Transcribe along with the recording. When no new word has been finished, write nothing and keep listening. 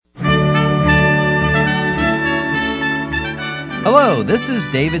Hello, this is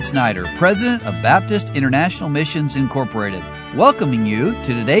David Snyder, President of Baptist International Missions Incorporated, welcoming you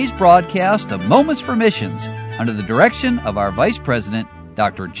to today's broadcast of Moments for Missions under the direction of our Vice President,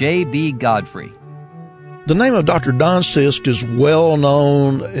 Dr. J.B. Godfrey. The name of Dr. Don Sisk is well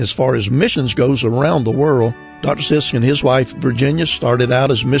known as far as missions goes around the world. Dr. Sisk and his wife, Virginia, started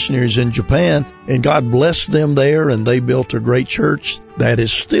out as missionaries in Japan, and God blessed them there, and they built a great church that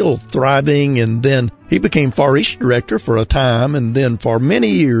is still thriving. And then he became Far East Director for a time, and then for many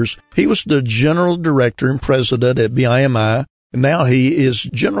years, he was the General Director and President at BIMI, and now he is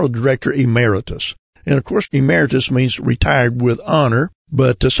General Director Emeritus. And of course, emeritus means retired with honor,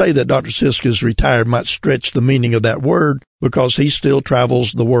 but to say that Dr. Sisk is retired might stretch the meaning of that word, because he still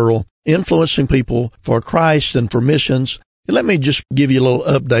travels the world, influencing people for Christ and for missions. And let me just give you a little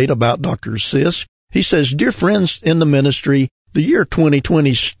update about Dr. Sisk. He says, "Dear friends in the ministry, the year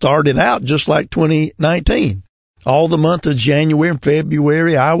 2020 started out just like 2019. All the month of January and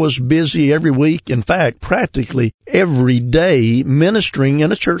February, I was busy every week. In fact, practically every day ministering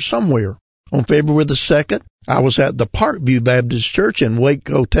in a church somewhere. On February the 2nd, I was at the Parkview Baptist Church in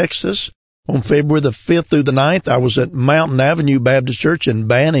Waco, Texas. On February the 5th through the 9th, I was at Mountain Avenue Baptist Church in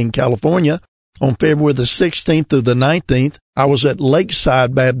Banning, California. On February the 16th through the 19th, I was at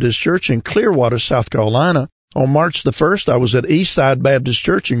Lakeside Baptist Church in Clearwater, South Carolina. On March the 1st, I was at Eastside Baptist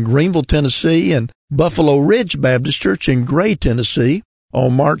Church in Greenville, Tennessee, and Buffalo Ridge Baptist Church in Gray, Tennessee.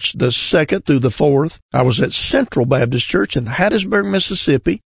 On March the 2nd through the 4th, I was at Central Baptist Church in Hattiesburg,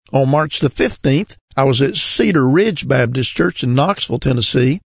 Mississippi. On March the 15th, I was at Cedar Ridge Baptist Church in Knoxville,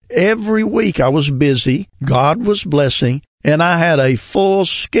 Tennessee. Every week I was busy, God was blessing, and I had a full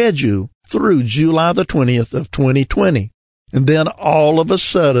schedule through July the 20th of 2020. And then all of a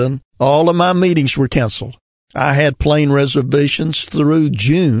sudden, all of my meetings were canceled. I had plane reservations through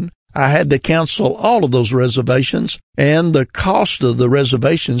June. I had to cancel all of those reservations, and the cost of the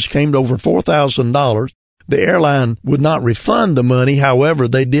reservations came to over $4,000. The airline would not refund the money. However,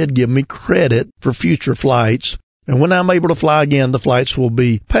 they did give me credit for future flights. And when I'm able to fly again, the flights will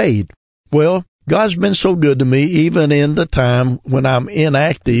be paid. Well, God's been so good to me, even in the time when I'm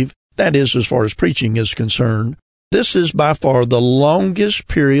inactive, that is, as far as preaching is concerned. This is by far the longest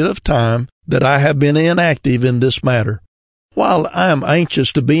period of time that I have been inactive in this matter. While I am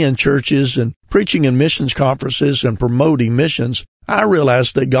anxious to be in churches and preaching in missions conferences and promoting missions, I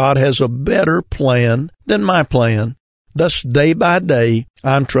realize that God has a better plan than my plan. Thus, day by day,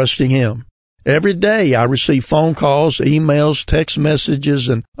 I'm trusting Him. Every day I receive phone calls, emails, text messages,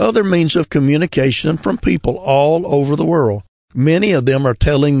 and other means of communication from people all over the world. Many of them are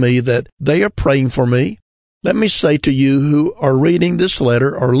telling me that they are praying for me. Let me say to you who are reading this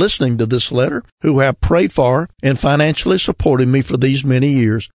letter or listening to this letter, who have prayed for and financially supported me for these many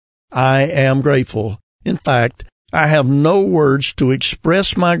years, I am grateful. In fact, I have no words to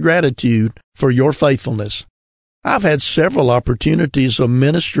express my gratitude for your faithfulness. I've had several opportunities of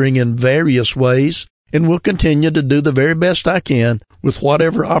ministering in various ways and will continue to do the very best I can with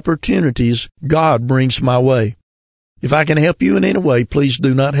whatever opportunities God brings my way. If I can help you in any way, please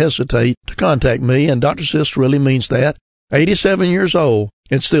do not hesitate to contact me, and Dr. Sisk really means that. 87 years old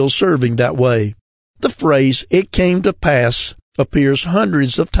and still serving that way. The phrase, "it came to pass," appears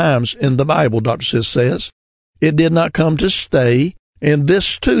hundreds of times in the Bible, Dr. Sisk says. It did not come to stay, and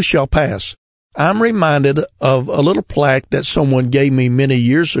this too shall pass. I'm reminded of a little plaque that someone gave me many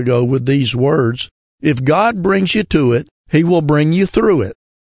years ago with these words, "If God brings you to it, He will bring you through it."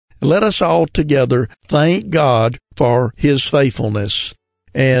 Let us all together thank God for His faithfulness.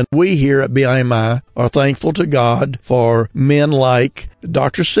 And we here at BIMI are thankful to God for men like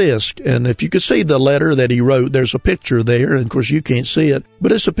Dr. Sisk. And if you could see the letter that he wrote, there's a picture there. And of course, you can't see it,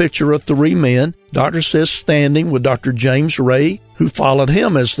 but it's a picture of three men. Dr. Sisk standing with Dr. James Ray, who followed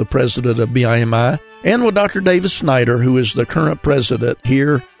him as the president of BIMI, and with Dr. David Snyder, who is the current president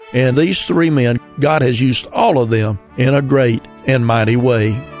here. And these three men, God has used all of them in a great and mighty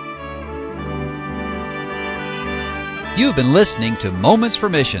way. You've been listening to Moments for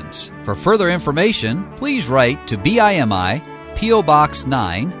Missions. For further information, please write to BIMI, P.O. Box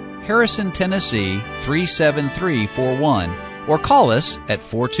 9, Harrison, Tennessee 37341, or call us at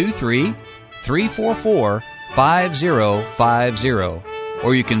 423-344-5050.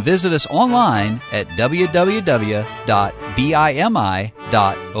 Or you can visit us online at www.bimi.org.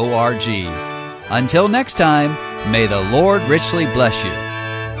 Until next time, may the Lord richly bless you.